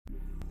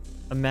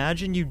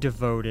Imagine you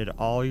devoted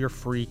all your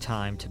free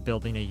time to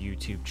building a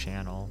YouTube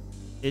channel.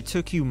 It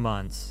took you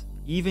months,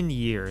 even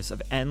years,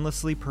 of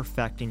endlessly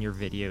perfecting your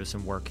videos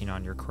and working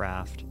on your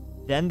craft.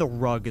 Then the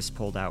rug is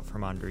pulled out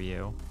from under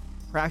you.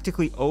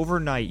 Practically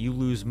overnight, you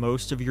lose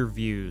most of your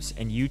views,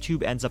 and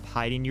YouTube ends up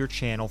hiding your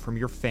channel from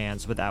your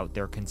fans without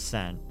their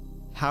consent.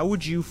 How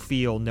would you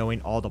feel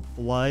knowing all the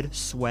blood,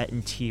 sweat,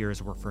 and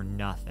tears were for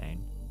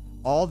nothing?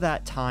 All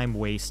that time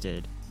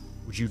wasted.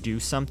 Would you do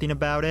something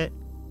about it?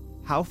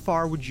 How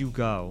far would you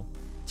go?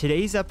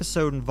 Today's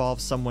episode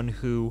involves someone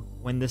who,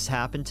 when this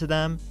happened to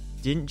them,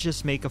 didn't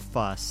just make a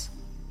fuss,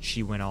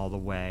 she went all the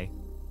way.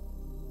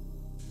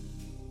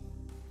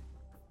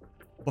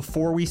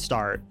 Before we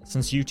start,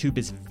 since YouTube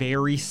is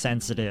very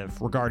sensitive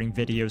regarding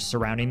videos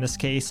surrounding this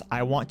case,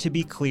 I want to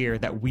be clear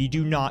that we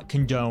do not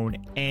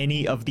condone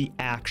any of the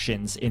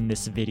actions in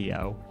this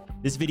video.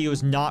 This video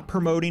is not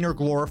promoting or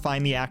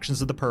glorifying the actions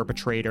of the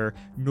perpetrator,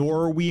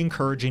 nor are we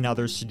encouraging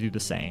others to do the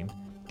same.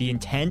 The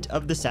intent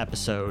of this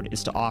episode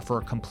is to offer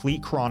a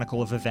complete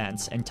chronicle of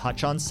events and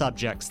touch on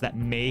subjects that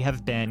may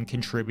have been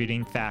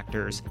contributing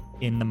factors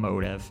in the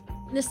motive.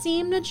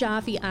 Nasim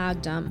Najafi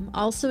Aghdam,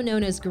 also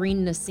known as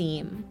Green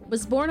Nasim,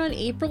 was born on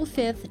April 5,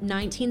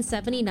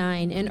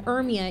 1979 in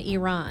Urmia,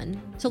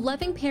 Iran, to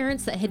loving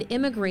parents that had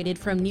immigrated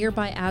from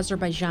nearby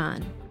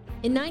Azerbaijan.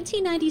 In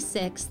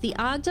 1996, the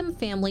Aghdam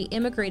family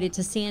immigrated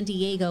to San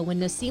Diego when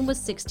Nasim was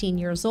 16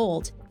 years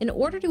old in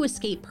order to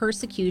escape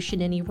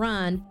persecution in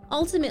Iran,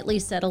 ultimately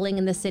settling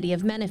in the city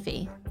of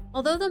Menifee.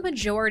 Although the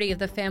majority of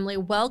the family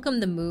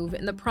welcomed the move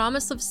and the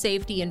promise of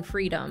safety and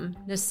freedom,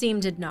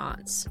 Nasim did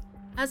not.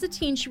 As a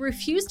teen, she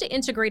refused to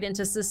integrate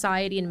into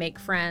society and make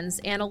friends,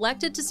 and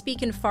elected to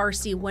speak in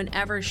Farsi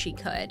whenever she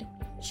could.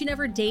 She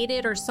never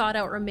dated or sought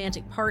out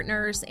romantic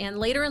partners, and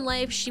later in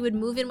life, she would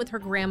move in with her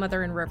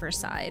grandmother in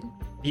Riverside.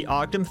 The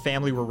Aghdam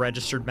family were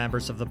registered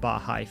members of the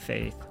Baha'i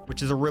Faith,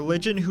 which is a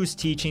religion whose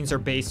teachings are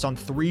based on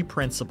three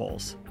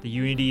principles: the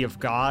unity of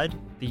God,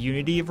 the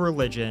unity of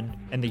religion,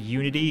 and the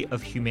unity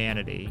of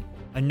humanity.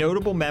 A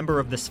notable member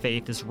of this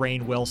faith is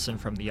Rainn Wilson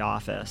from The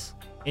Office.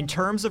 In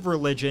terms of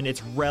religion,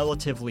 it's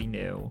relatively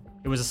new.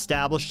 It was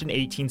established in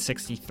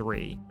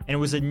 1863, and it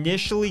was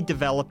initially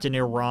developed in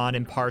Iran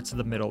and parts of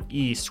the Middle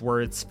East,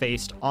 where it's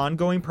faced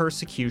ongoing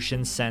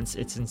persecution since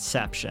its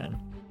inception.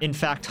 In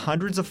fact,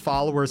 hundreds of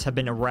followers have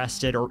been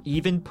arrested or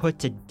even put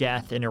to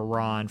death in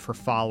Iran for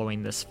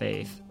following this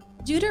faith.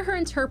 Due to her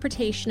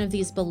interpretation of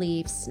these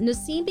beliefs,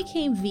 Nasim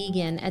became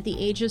vegan at the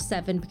age of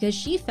 7 because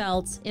she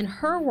felt, in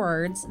her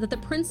words, that the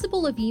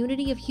principle of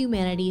unity of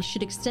humanity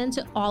should extend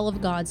to all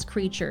of God's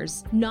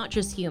creatures, not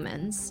just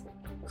humans.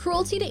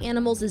 Cruelty to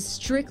animals is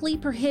strictly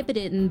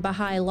prohibited in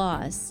Baha'i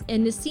laws,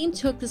 and Nasim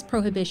took this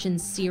prohibition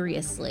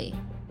seriously.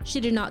 She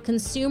did not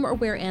consume or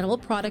wear animal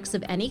products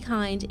of any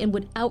kind and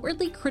would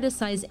outwardly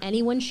criticize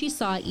anyone she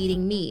saw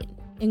eating meat,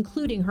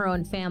 including her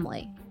own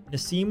family.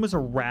 Nasim was a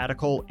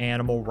radical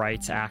animal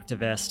rights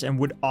activist and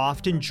would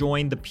often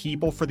join the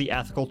People for the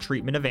Ethical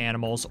Treatment of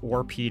Animals,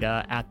 or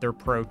PETA, at their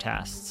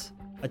protests.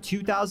 A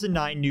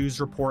 2009 news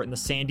report in the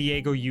San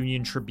Diego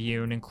Union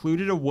Tribune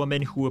included a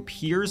woman who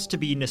appears to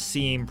be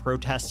Nasim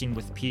protesting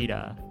with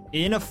PETA.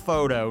 In a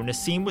photo,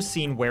 Nasim was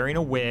seen wearing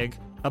a wig,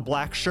 a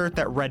black shirt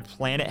that read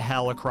Planet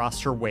Hell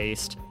across her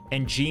waist,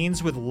 and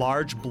jeans with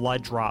large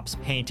blood drops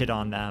painted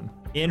on them.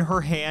 In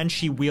her hand,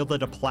 she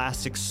wielded a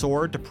plastic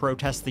sword to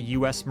protest the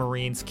U.S.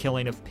 Marines'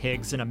 killing of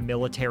pigs in a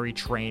military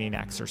training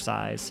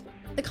exercise.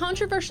 The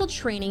controversial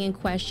training in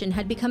question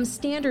had become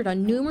standard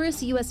on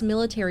numerous U.S.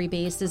 military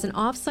bases and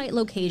off-site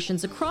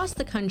locations across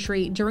the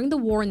country during the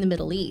war in the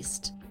Middle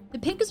East. The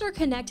pigs are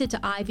connected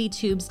to IV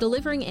tubes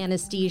delivering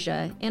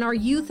anesthesia and are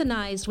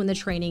euthanized when the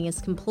training is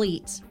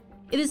complete.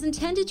 It is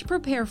intended to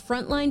prepare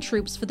frontline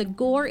troops for the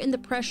gore and the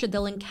pressure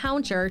they'll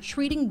encounter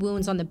treating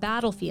wounds on the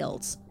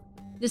battlefields.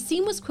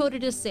 Nasim was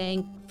quoted as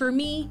saying, "For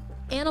me,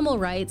 animal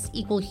rights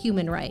equal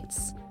human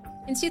rights."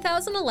 In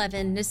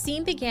 2011,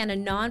 Nasim began a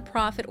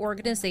non-profit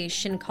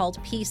organization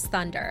called Peace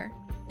Thunder.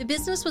 The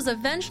business was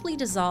eventually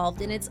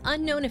dissolved, and it's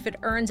unknown if it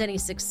earned any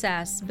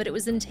success, but it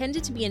was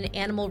intended to be an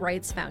animal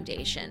rights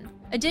foundation.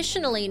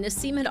 Additionally,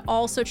 Nasim had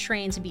also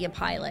trained to be a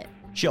pilot.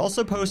 She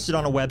also posted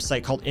on a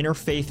website called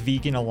Interfaith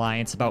Vegan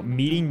Alliance about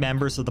meeting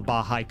members of the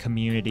Baha'i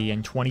community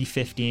in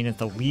 2015 at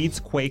the Leeds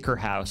Quaker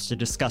House to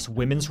discuss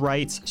women's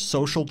rights,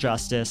 social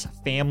justice,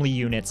 family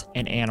units,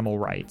 and animal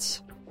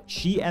rights.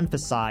 She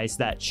emphasized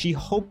that she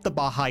hoped the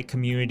Baha'i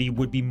community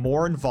would be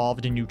more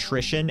involved in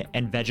nutrition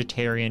and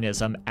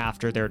vegetarianism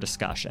after their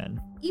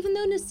discussion. Even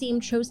though Nasim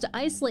chose to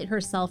isolate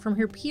herself from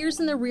her peers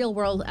in the real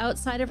world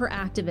outside of her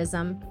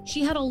activism,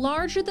 she had a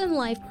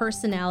larger-than-life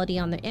personality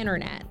on the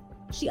internet.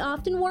 She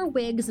often wore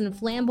wigs and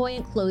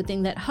flamboyant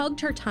clothing that hugged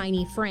her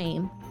tiny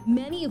frame,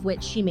 many of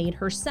which she made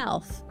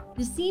herself.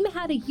 Nasim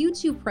had a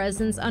YouTube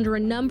presence under a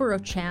number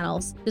of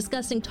channels,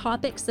 discussing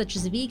topics such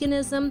as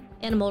veganism,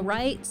 animal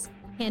rights,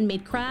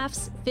 handmade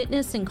crafts,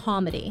 fitness, and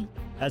comedy.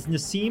 As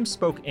Nasim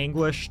spoke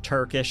English,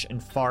 Turkish,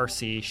 and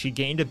Farsi, she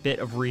gained a bit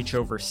of reach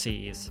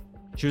overseas.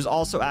 She was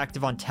also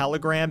active on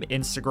Telegram,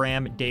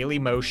 Instagram,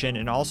 Dailymotion,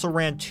 and also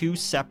ran 2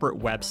 separate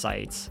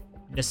websites.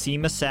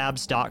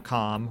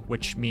 NaseemAsabs.com,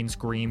 which means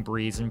green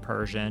breeze in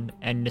Persian,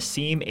 and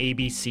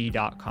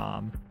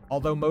NaseemABC.com.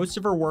 Although most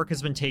of her work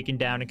has been taken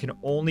down and can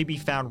only be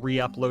found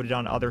re-uploaded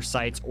on other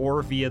sites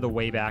or via the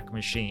Wayback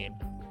Machine.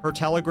 Her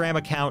Telegram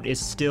account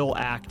is still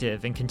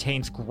active and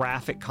contains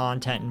graphic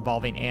content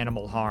involving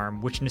animal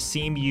harm, which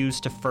Naseem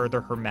used to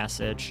further her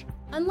message.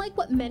 Unlike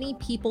what many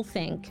people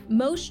think,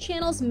 most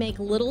channels make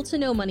little to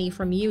no money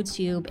from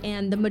YouTube,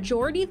 and the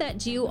majority that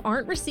do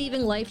aren't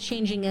receiving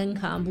life-changing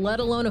income, let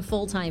alone a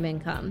full-time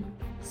income.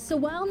 So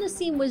while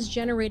Naseem was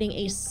generating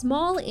a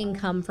small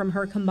income from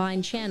her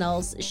combined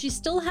channels, she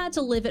still had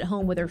to live at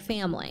home with her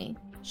family.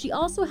 She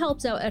also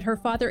helped out at her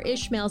father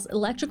Ishmael's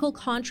electrical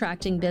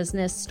contracting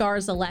business,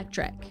 Stars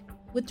Electric.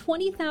 With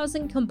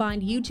 20,000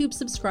 combined YouTube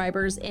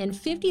subscribers and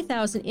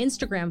 50,000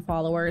 Instagram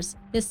followers,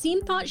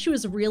 Naseem thought she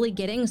was really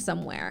getting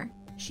somewhere.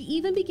 She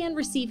even began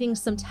receiving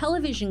some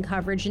television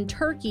coverage in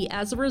Turkey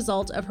as a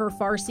result of her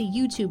Farsi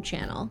YouTube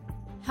channel.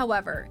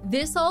 However,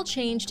 this all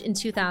changed in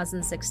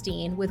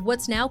 2016 with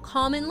what's now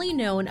commonly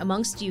known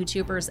amongst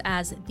YouTubers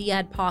as the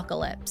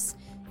adpocalypse,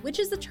 which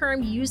is the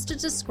term used to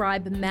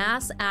describe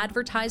mass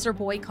advertiser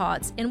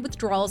boycotts and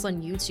withdrawals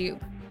on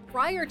YouTube.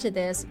 Prior to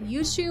this,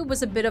 YouTube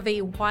was a bit of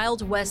a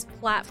Wild West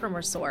platform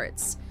of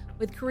sorts,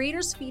 with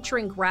creators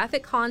featuring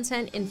graphic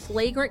content and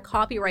flagrant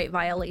copyright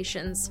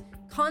violations,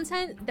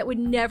 content that would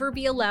never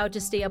be allowed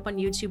to stay up on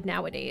YouTube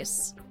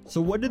nowadays.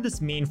 So what did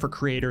this mean for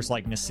creators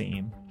like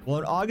Naseem? Well,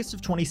 in August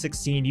of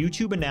 2016,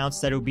 YouTube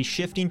announced that it would be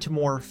shifting to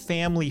more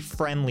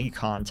family-friendly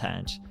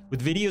content,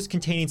 with videos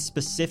containing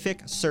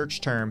specific search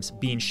terms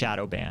being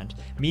shadow banned,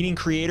 meaning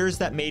creators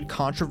that made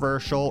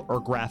controversial or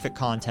graphic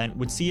content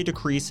would see a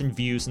decrease in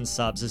views and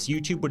subs as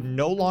YouTube would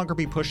no longer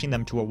be pushing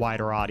them to a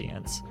wider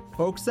audience.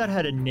 Folks that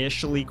had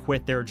initially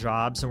quit their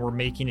jobs and were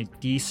making a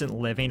decent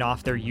living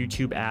off their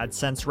YouTube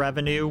AdSense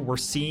revenue were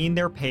seeing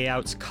their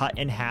payouts cut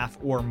in half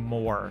or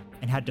more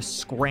and had to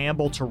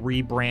scramble to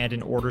rebrand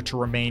in order to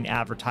remain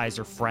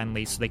advertiser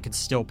friendly so they could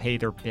still pay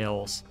their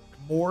bills.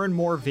 More and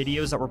more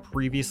videos that were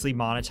previously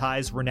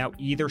monetized were now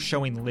either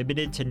showing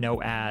limited to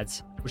no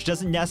ads, which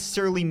doesn't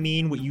necessarily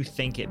mean what you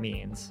think it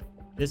means.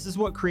 This is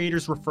what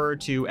creators refer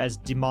to as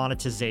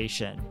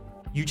demonetization.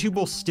 YouTube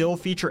will still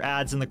feature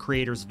ads in the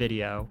creator's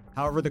video.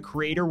 However, the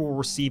creator will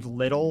receive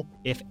little,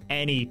 if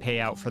any,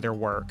 payout for their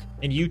work,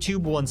 and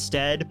YouTube will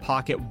instead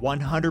pocket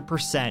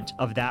 100%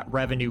 of that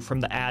revenue from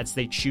the ads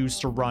they choose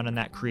to run on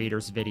that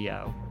creator's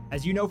video.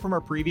 As you know from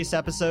our previous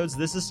episodes,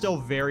 this is still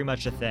very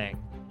much a thing.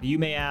 But you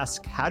may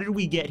ask, how did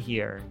we get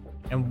here?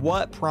 And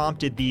what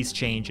prompted these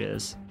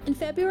changes? In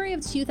February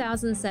of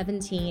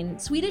 2017,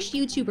 Swedish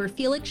YouTuber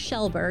Felix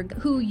Kjellberg,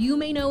 who you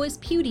may know as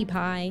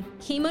PewDiePie,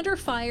 came under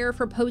fire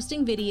for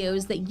posting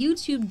videos that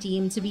YouTube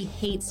deemed to be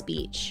hate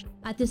speech.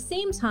 At the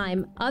same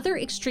time, other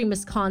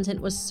extremist content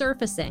was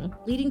surfacing,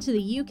 leading to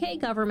the UK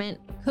government,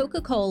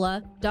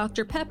 Coca-Cola,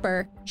 Dr.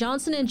 Pepper,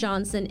 Johnson &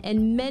 Johnson,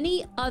 and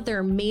many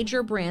other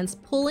major brands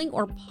pulling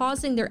or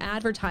pausing their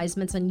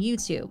advertisements on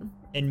YouTube.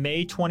 In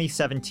May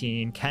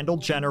 2017, Kendall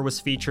Jenner was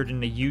featured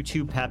in a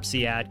YouTube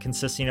Pepsi ad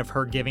consisting of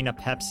her giving a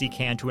Pepsi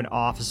can to an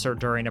officer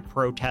during a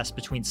protest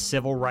between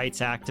civil rights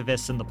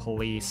activists and the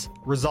police,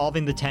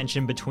 resolving the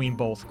tension between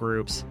both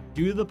groups.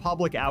 Due to the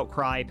public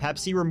outcry,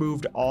 Pepsi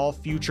removed all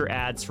future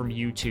ads from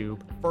YouTube,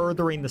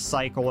 furthering the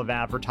cycle of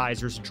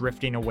advertisers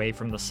drifting away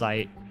from the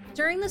site.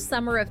 During the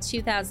summer of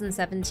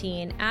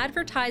 2017,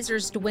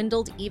 advertisers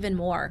dwindled even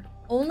more,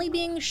 only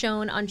being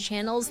shown on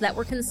channels that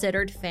were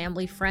considered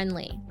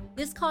family-friendly.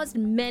 This caused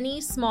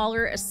many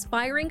smaller,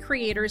 aspiring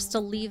creators to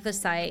leave the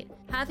site,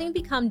 having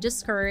become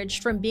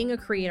discouraged from being a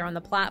creator on the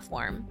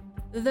platform.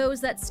 Those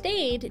that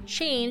stayed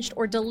changed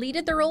or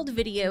deleted their old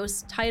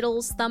videos,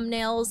 titles,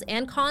 thumbnails,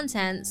 and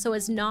content so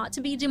as not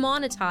to be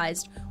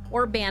demonetized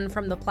or banned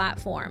from the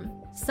platform.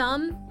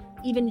 Some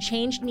even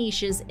changed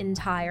niches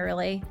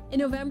entirely. In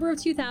November of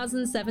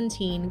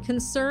 2017,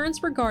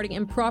 concerns regarding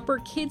improper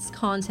kids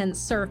content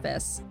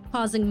surfaced,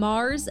 causing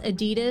Mars,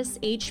 Adidas,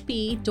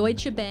 HP,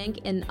 Deutsche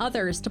Bank, and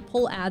others to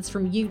pull ads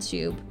from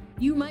YouTube.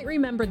 You might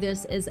remember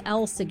this as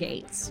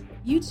Elsagate.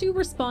 YouTube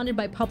responded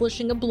by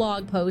publishing a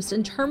blog post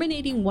and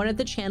terminating one of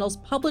the channels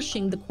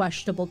publishing the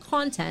questionable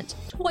content,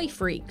 Toy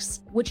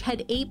Freaks, which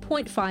had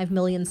 8.5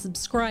 million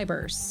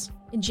subscribers.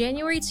 In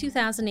January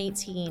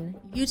 2018,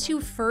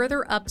 YouTube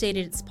further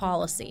updated its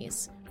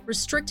policies,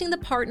 restricting the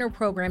partner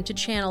program to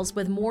channels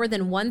with more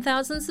than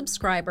 1,000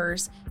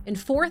 subscribers and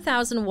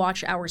 4,000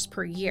 watch hours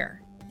per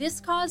year.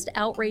 This caused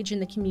outrage in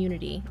the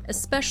community,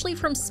 especially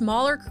from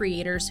smaller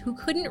creators who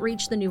couldn't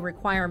reach the new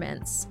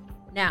requirements.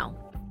 Now,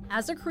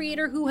 as a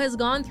creator who has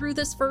gone through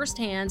this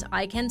firsthand,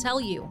 I can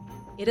tell you,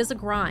 it is a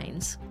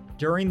grind.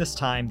 During this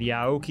time, the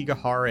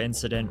Aokigahara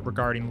incident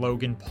regarding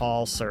Logan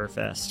Paul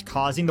surfaced,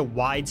 causing the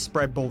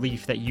widespread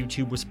belief that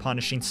YouTube was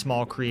punishing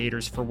small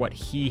creators for what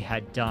he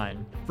had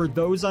done. For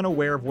those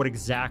unaware of what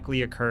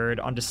exactly occurred,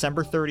 on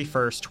December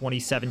 31st,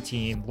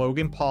 2017,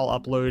 Logan Paul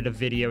uploaded a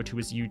video to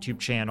his YouTube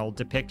channel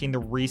depicting the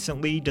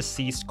recently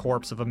deceased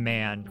corpse of a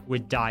man who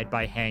had died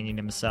by hanging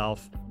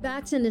himself.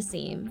 Back to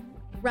Naseem.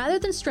 Rather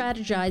than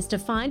strategize to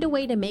find a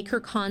way to make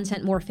her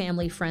content more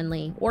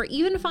family-friendly, or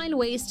even find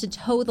ways to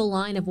toe the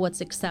line of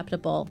what's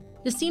acceptable,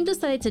 Nassim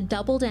decided to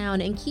double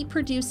down and keep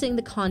producing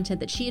the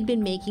content that she had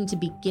been making to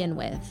begin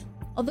with.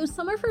 Although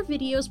some of her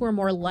videos were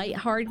more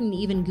lighthearted and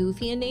even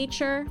goofy in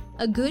nature,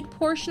 a good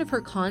portion of her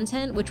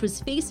content, which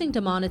was facing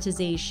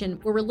demonetization,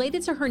 were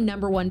related to her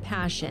 #1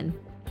 passion,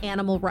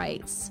 animal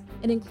rights,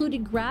 and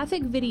included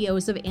graphic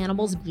videos of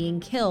animals being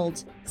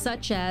killed,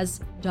 such as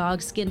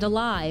dog skinned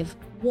alive,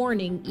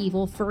 warning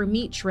evil fur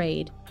meat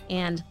trade,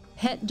 and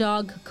pet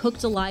dog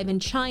cooked alive in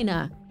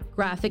China,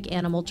 graphic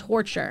animal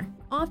torture.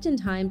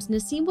 Oftentimes,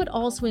 Nassim would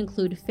also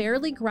include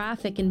fairly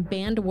graphic and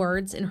banned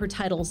words in her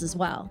titles as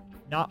well.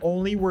 Not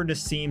only were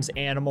Nassim's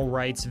animal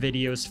rights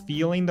videos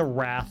feeling the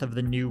wrath of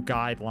the new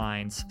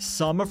guidelines,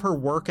 some of her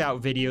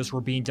workout videos were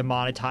being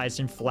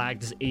demonetized and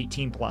flagged as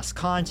 18+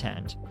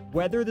 content.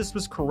 Whether this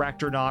was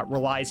correct or not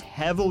relies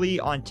heavily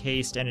on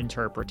taste and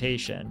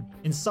interpretation.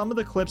 In some of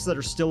the clips that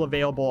are still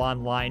available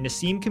online,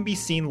 Nassim can be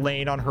seen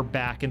laying on her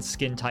back in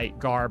skin-tight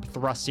garb,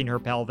 thrusting her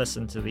pelvis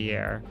into the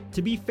air.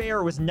 To be fair,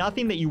 it was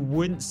nothing that you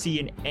wouldn't see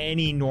in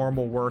any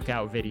normal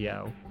workout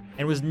video,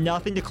 and was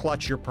nothing to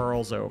clutch your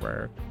pearls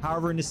over.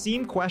 However,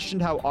 Nassim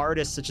questioned how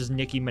artists such as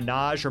Nicki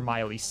Minaj or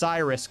Miley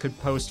Cyrus could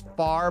post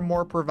far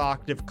more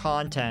provocative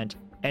content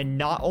and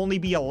not only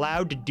be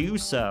allowed to do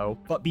so,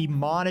 but be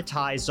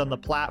monetized on the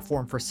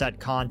platform for said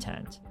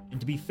content. And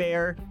to be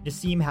fair,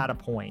 Nassim had a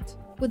point.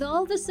 With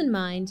all this in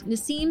mind,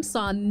 Nassim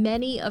saw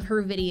many of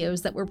her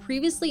videos that were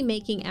previously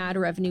making ad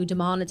revenue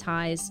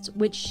demonetized,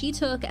 which she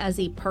took as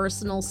a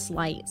personal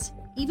slight.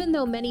 Even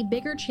though many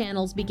bigger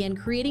channels began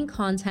creating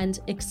content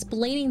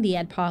explaining the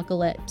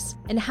adpocalypse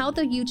and how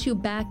the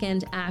YouTube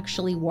backend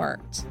actually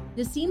worked,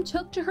 Nassim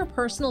took to her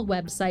personal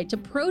website to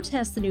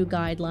protest the new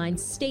guidelines,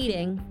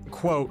 stating,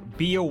 quote,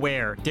 "Be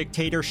aware,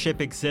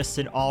 dictatorship exists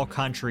in all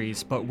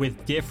countries, but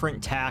with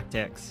different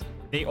tactics.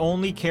 They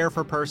only care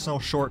for personal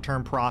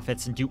short-term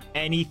profits and do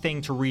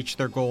anything to reach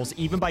their goals,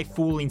 even by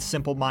fooling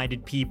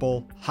simple-minded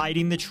people,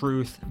 hiding the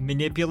truth,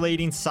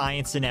 manipulating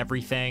science and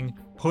everything,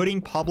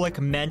 putting public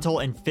mental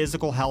and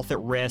physical health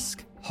at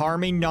risk,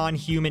 harming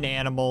non-human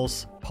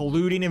animals,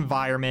 polluting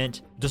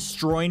environment,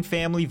 destroying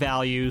family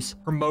values,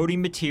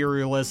 promoting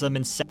materialism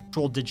and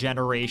sexual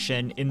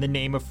degeneration in the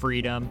name of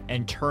freedom,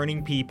 and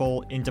turning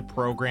people into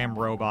program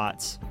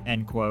robots,"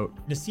 end quote.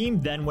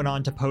 Nassim then went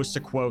on to post a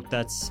quote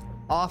that's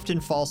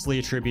often falsely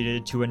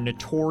attributed to a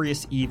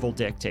notorious evil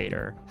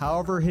dictator.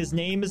 However, his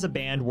name is a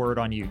banned word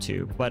on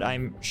YouTube, but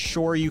I'm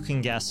sure you can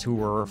guess who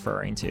we're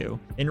referring to.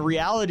 In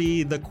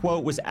reality, the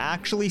quote was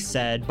actually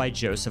said by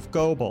Joseph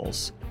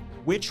Goebbels,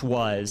 which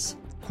was,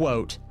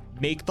 quote,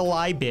 "Make the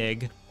lie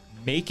big,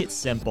 make it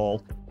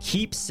simple,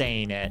 keep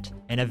saying it,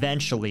 and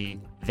eventually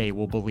they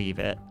will believe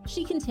it."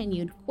 She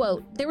continued,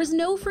 quote, "There is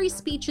no free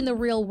speech in the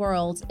real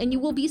world, and you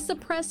will be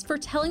suppressed for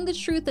telling the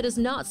truth that is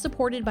not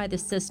supported by the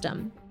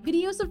system.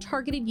 Videos of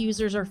targeted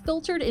users are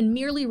filtered and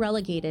merely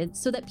relegated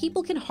so that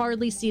people can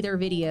hardly see their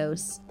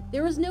videos.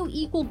 There is no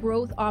equal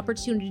growth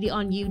opportunity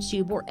on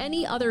YouTube or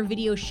any other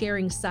video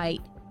sharing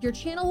site. Your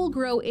channel will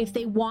grow if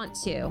they want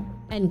to,"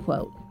 end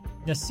quote.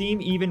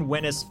 Nassim even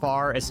went as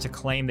far as to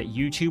claim that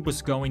YouTube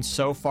was going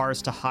so far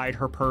as to hide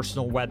her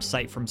personal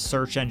website from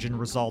search engine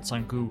results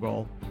on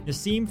Google.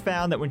 Nassim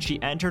found that when she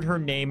entered her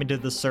name into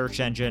the search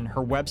engine,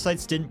 her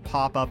websites didn't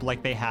pop up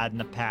like they had in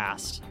the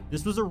past.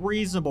 This was a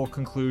reasonable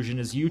conclusion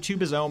as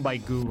YouTube is owned by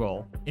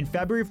Google. In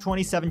February of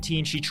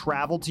 2017, she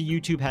traveled to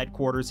YouTube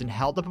headquarters and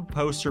held up a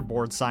poster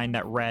board sign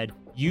that read,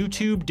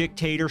 "YouTube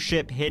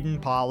Dictatorship Hidden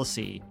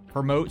Policy.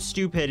 Promote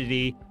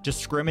stupidity,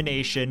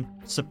 discrimination,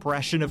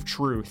 suppression of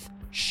truth.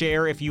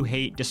 Share if you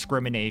hate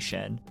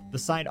discrimination." The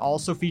sign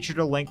also featured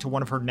a link to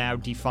one of her now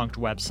defunct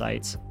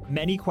websites.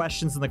 Many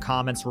questions in the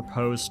comments were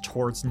posed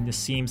towards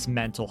Nassim's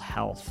mental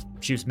health.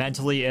 If she was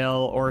mentally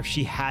ill or if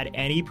she had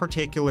any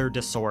particular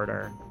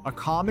disorder. A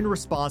common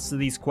response to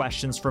these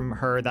questions from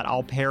her that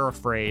I'll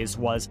paraphrase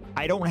was,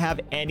 "I don't have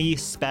any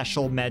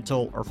special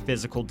mental or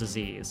physical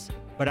disease,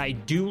 but I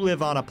do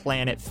live on a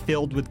planet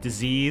filled with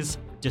disease,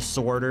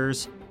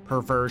 disorders,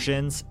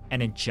 perversions,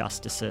 and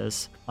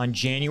injustices." On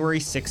January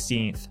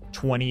 16th,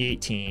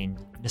 2018,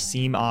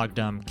 Nassim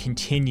Ogdam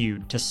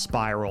continued to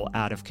spiral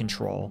out of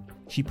control.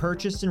 She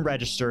purchased and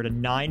registered a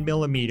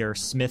 9mm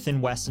Smith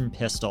 & Wesson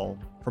pistol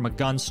from a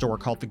gun store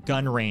called the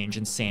Gun Range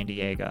in San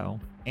Diego.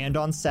 And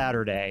on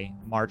Saturday,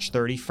 March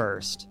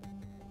 31st,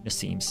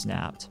 Nassim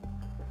snapped.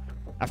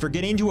 After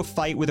getting into a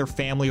fight with her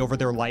family over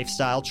their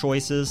lifestyle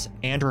choices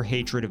and her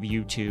hatred of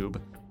YouTube,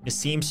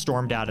 Nassim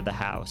stormed out of the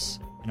house.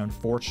 And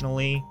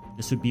unfortunately,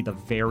 this would be the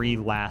very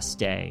last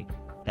day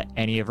that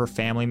any of her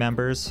family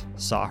members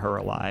saw her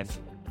alive.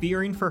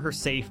 Fearing for her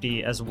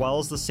safety as well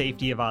as the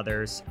safety of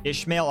others,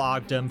 Ishmael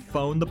Ogdam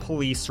phoned the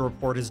police to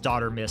report his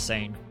daughter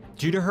missing.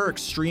 Due to her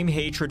extreme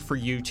hatred for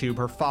YouTube,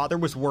 her father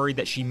was worried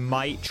that she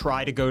might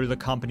try to go to the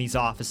company's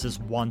offices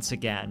once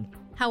again.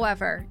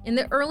 However, in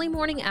the early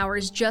morning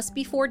hours just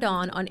before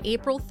dawn on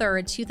April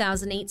 3rd,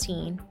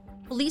 2018,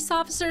 police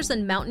officers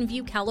in Mountain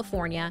View,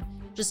 California,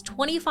 just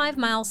 25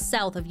 miles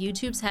south of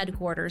YouTube's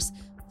headquarters,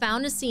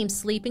 found Nassim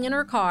sleeping in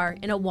her car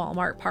in a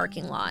Walmart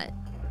parking lot.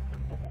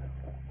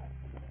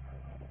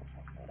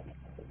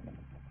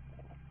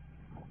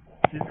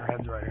 Your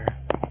head's right here.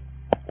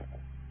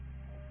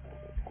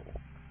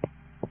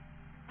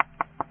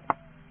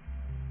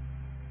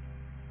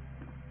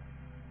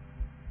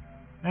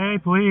 Hey,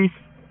 police.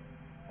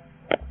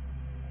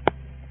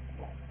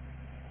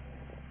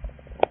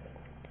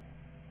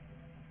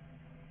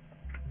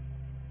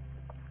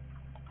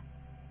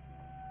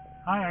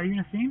 Hi, are you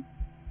Nassim?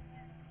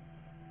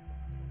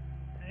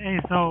 Hey,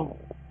 so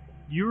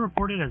you were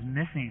reported as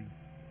missing.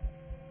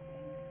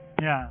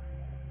 Yeah,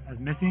 as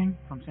missing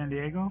from San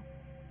Diego?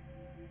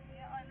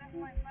 Yeah, I left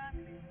my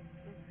family.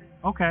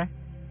 Okay.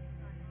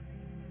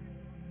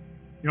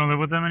 You don't live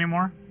with them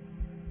anymore?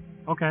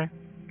 Okay.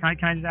 Can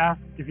I just ask,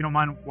 if you don't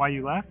mind, why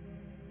you left?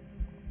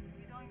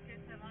 We don't get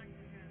along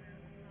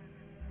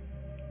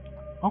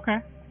together. Okay.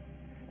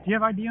 Do you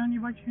have ID on you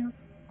by chance?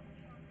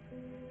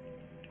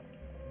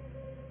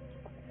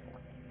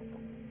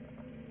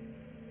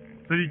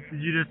 So did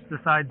you just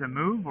decide to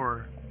move,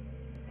 or?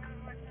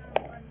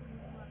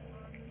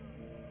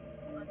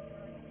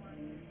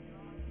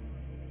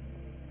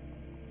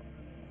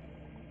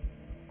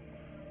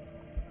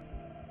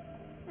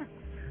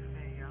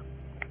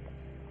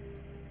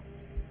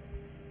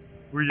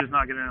 Were you just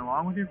not getting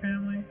along with your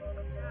family?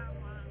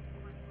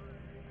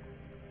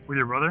 With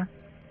your brother?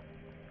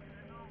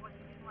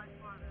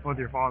 With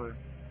your father?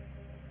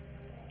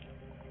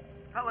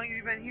 How long have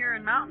you been here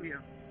in Mountain View?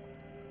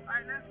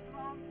 I left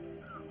home.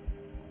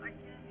 I came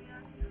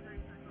here 2 days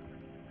ago.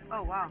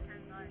 Oh, wow. 10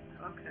 nights.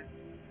 Okay.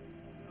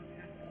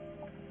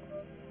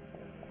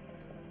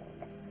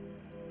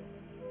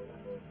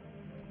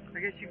 I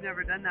guess you've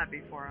never done that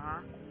before,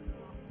 huh?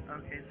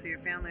 Okay, so your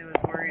family was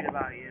worried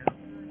about you.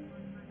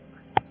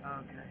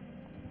 Okay.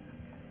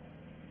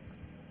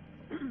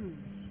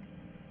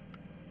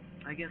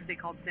 I guess they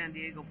called San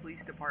Diego Police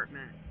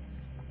Department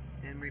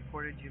and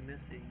reported you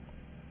missing.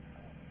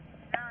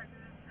 Yeah, I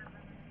didn't tell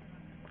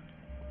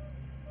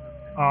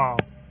them. Oh,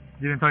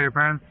 you didn't tell your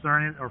parents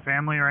or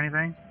family or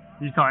anything?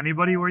 Did you tell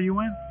anybody where you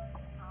went?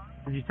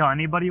 Did you tell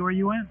anybody where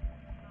you went?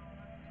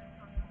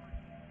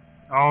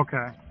 Oh,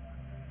 okay.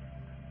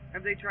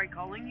 Have they tried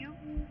calling you?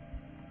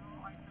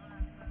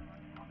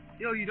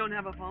 Oh, you don't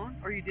have a phone?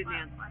 Or you didn't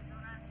answer? I don't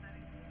answer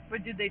it.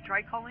 But did they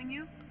try calling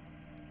you?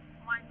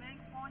 My main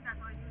phone that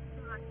I used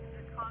to like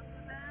to call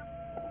to them,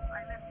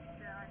 I left it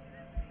there. I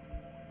didn't think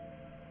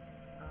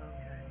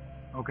Okay.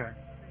 Okay.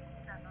 they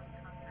cannot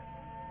contact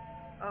me.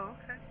 Oh,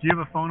 okay. Do you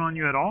have a phone on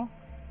you at all?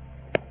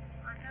 I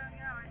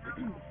have.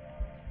 Do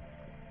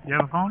you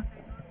have a phone?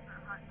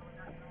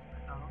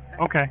 Oh,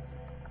 okay. Okay.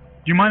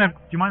 Do you mind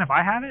if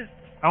I have it?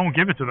 I won't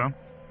give it to them.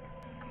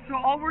 So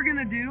all we're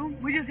gonna do,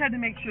 we just had to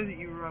make sure that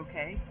you were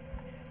okay.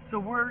 So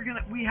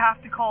we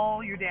have to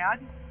call your dad.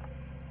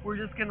 We're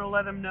just gonna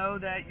let him know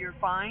that you're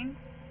fine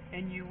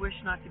and you wish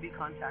not to be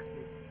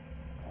contacted.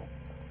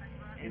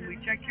 And we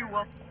checked your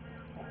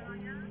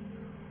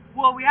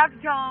well, we have to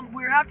tell him.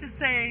 We have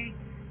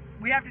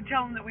to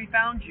tell him that we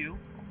found you,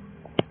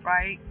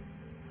 right?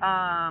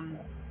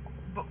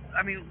 But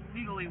I mean,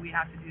 legally we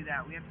have to do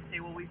that. We have to say,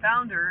 well, we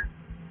found her.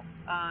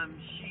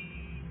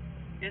 She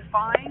is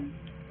fine.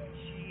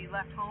 She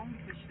left home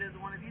because she doesn't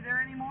want to be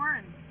there anymore,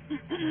 and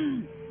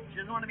she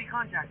doesn't want to be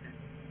contacted.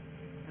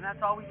 And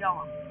that's all we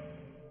tell them.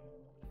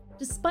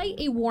 Despite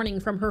a warning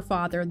from her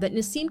father that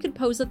Nassim could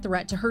pose a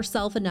threat to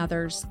herself and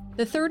others,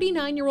 the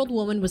 39-year-old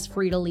woman was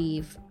free to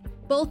leave.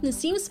 Both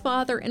Nassim's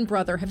father and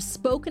brother have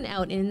spoken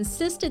out and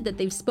insisted that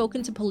they've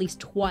spoken to police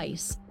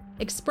twice,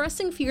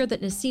 expressing fear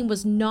that Nassim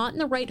was not in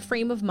the right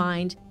frame of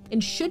mind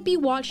and should be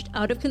watched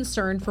out of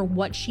concern for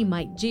what she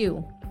might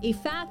do, a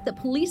fact that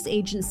police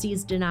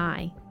agencies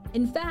deny.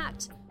 In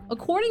fact,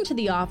 according to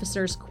the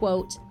officers,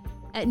 quote,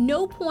 "At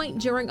no point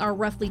during our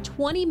roughly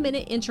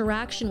 20-minute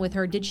interaction with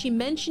her did she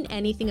mention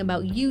anything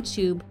about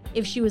YouTube,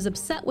 if she was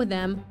upset with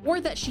them, or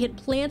that she had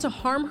planned to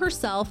harm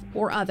herself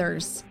or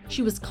others.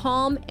 She was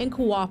calm and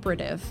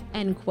cooperative,"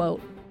 end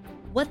quote.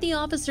 What the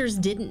officers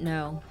didn't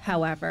know,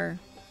 however,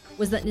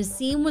 was that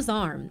Nassim was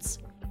armed,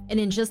 and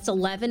in just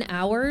 11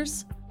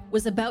 hours,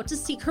 was about to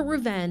seek her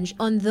revenge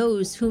on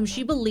those whom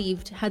she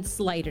believed had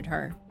slighted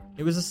her.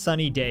 It was a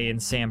sunny day in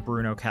San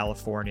Bruno,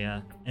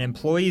 California, and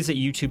employees at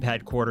YouTube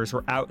headquarters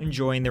were out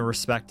enjoying their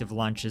respective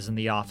lunches in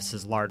the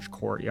office's large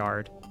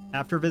courtyard.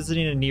 After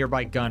visiting a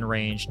nearby gun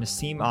range,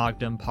 Nassim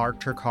Ogden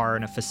parked her car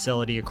in a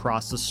facility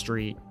across the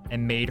street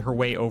and made her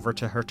way over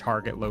to her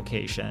target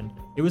location.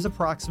 It was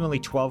approximately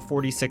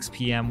 12:46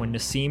 p.m. when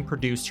Nassim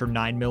produced her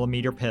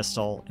 9mm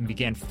pistol and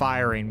began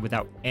firing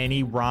without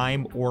any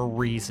rhyme or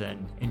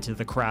reason into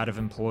the crowd of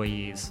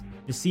employees.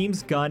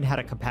 Nassim's gun had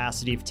a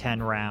capacity of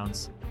 10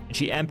 rounds, and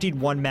she emptied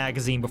one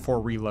magazine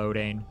before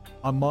reloading.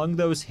 Among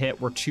those hit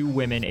were 2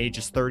 women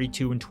ages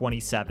 32 and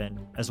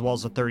 27, as well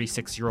as a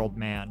 36-year-old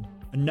man.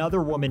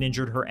 Another woman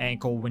injured her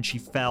ankle when she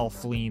fell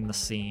fleeing the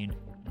scene.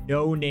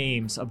 No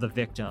names of the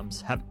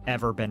victims have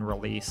ever been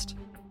released.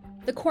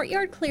 The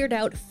courtyard cleared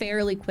out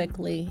fairly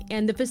quickly,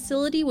 and the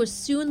facility was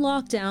soon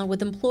locked down,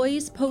 with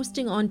employees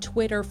posting on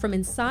Twitter from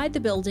inside the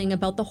building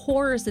about the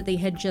horrors that they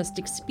had just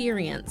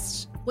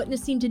experienced. What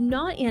Nassim did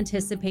not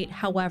anticipate,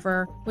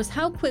 however, was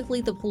how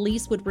quickly the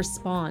police would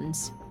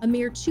respond. A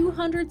mere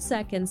 200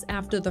 seconds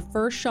after the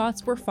first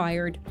shots were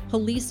fired,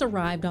 police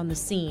arrived on the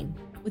scene.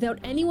 Without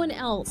anyone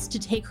else to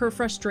take her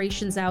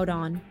frustrations out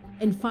on,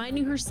 and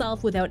finding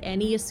herself without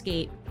any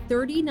escape,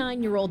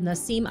 39-year-old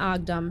Nassim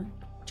Aghdam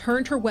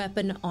turned her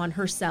weapon on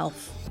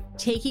herself,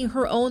 taking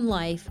her own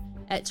life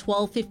at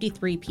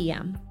 12:53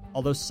 p.m.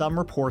 Although some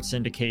reports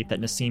indicate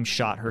that Nassim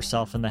shot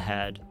herself in the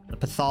head, the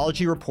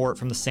pathology report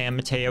from the San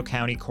Mateo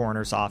County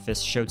Coroner's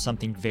Office showed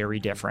something very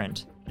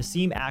different.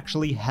 Nassim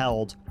actually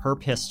held her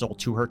pistol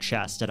to her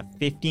chest at a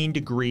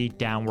 15-degree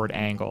downward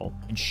angle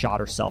and shot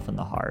herself in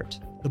the heart.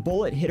 The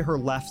bullet hit her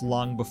left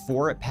lung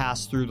before it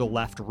passed through the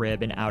left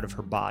rib and out of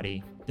her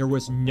body. There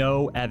was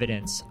no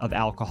evidence of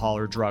alcohol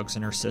or drugs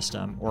in her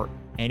system or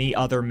any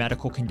other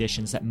medical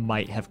conditions that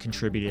might have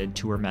contributed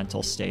to her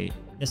mental state.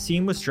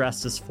 Nassim was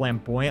dressed as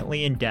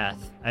flamboyantly in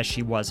death as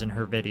she was in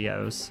her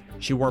videos.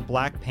 She wore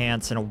black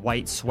pants and a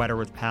white sweater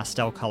with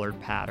pastel-colored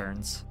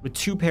patterns, with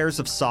 2 pairs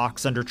of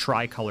socks under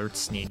tri-colored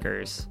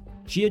sneakers.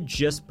 She had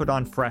just put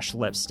on fresh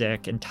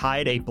lipstick and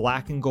tied a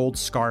black and gold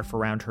scarf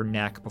around her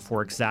neck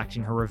before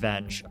exacting her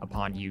revenge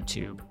upon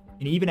YouTube.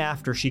 And even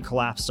after she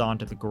collapsed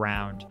onto the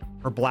ground,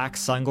 her black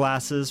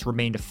sunglasses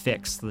remained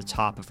affixed to the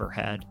top of her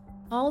head.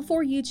 All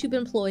 4 YouTube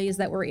employees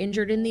that were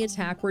injured in the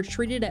attack were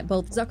treated at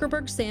both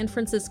Zuckerberg San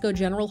Francisco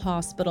General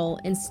Hospital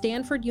and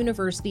Stanford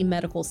University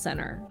Medical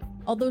Center.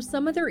 Although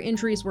some of their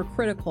injuries were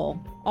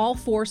critical, all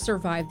 4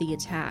 survived the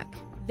attack,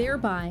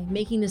 thereby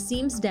making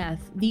Nassim's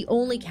death the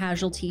only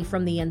casualty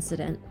from the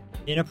incident.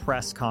 In a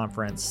press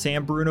conference,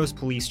 San Bruno's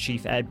police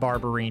chief Ed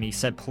Barberini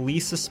said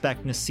police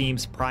suspect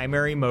Nassim's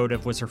primary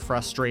motive was her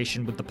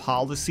frustration with the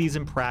policies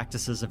and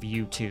practices of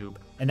YouTube,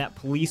 and that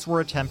police were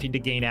attempting to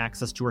gain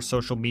access to her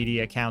social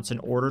media accounts in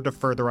order to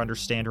further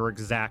understand her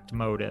exact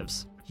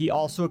motives. He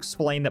also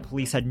explained that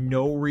police had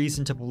no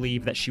reason to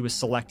believe that she was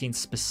selecting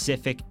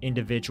specific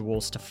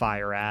individuals to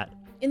fire at.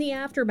 In the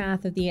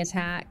aftermath of the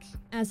attack,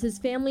 as his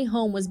family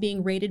home was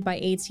being raided by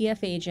ATF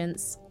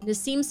agents,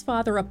 Nassim's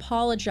father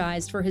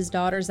apologized for his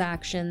daughter's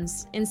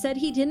actions and said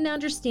he didn't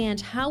understand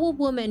how a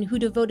woman who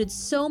devoted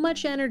so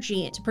much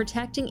energy to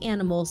protecting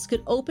animals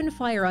could open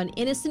fire on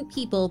innocent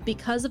people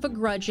because of a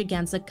grudge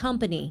against a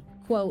company.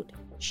 Quote,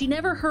 "She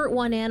never hurt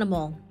one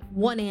animal,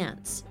 one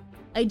ant.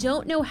 I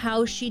don't know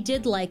how she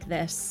did like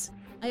this.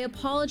 I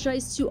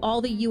apologize to all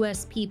the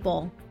US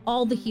people,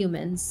 all the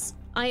humans.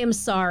 I am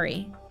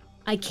sorry.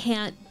 I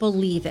can't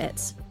believe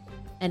it."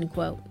 End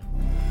quote.